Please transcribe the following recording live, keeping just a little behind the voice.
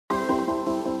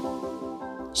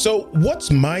So,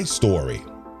 what's my story?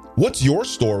 What's your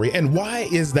story, and why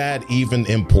is that even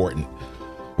important?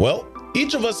 Well,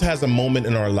 each of us has a moment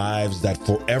in our lives that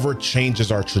forever changes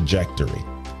our trajectory.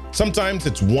 Sometimes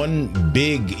it's one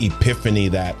big epiphany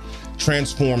that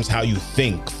transforms how you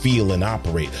think, feel, and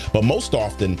operate. But most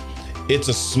often, it's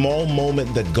a small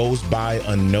moment that goes by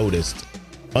unnoticed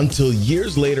until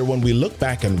years later when we look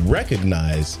back and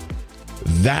recognize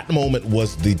that moment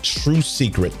was the true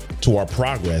secret to our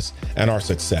progress and our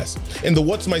success. In the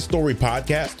What's My Story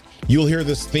podcast, you'll hear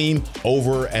this theme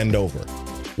over and over.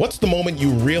 What's the moment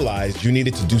you realized you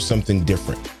needed to do something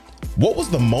different? What was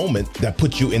the moment that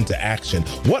put you into action?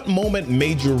 What moment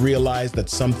made you realize that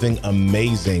something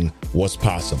amazing was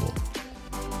possible?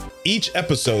 Each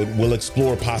episode will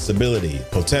explore possibility,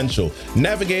 potential,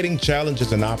 navigating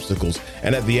challenges and obstacles.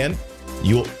 And at the end,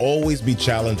 you'll always be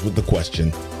challenged with the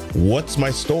question, what's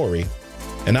my story?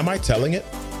 And am I telling it?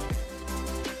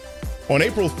 On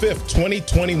April 5th,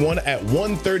 2021 at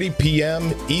 1:30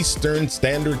 p.m. Eastern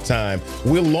Standard Time,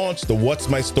 we'll launch the What's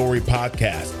My Story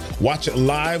podcast. Watch it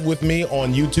live with me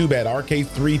on YouTube at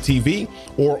RK3TV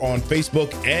or on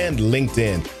Facebook and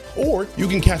LinkedIn. Or you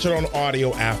can catch it on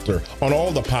audio after on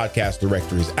all the podcast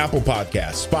directories, Apple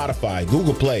Podcasts, Spotify,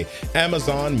 Google Play,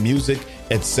 Amazon Music,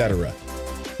 etc.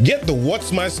 Get the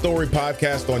What's My Story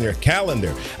podcast on your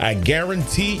calendar. I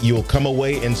guarantee you'll come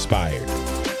away inspired.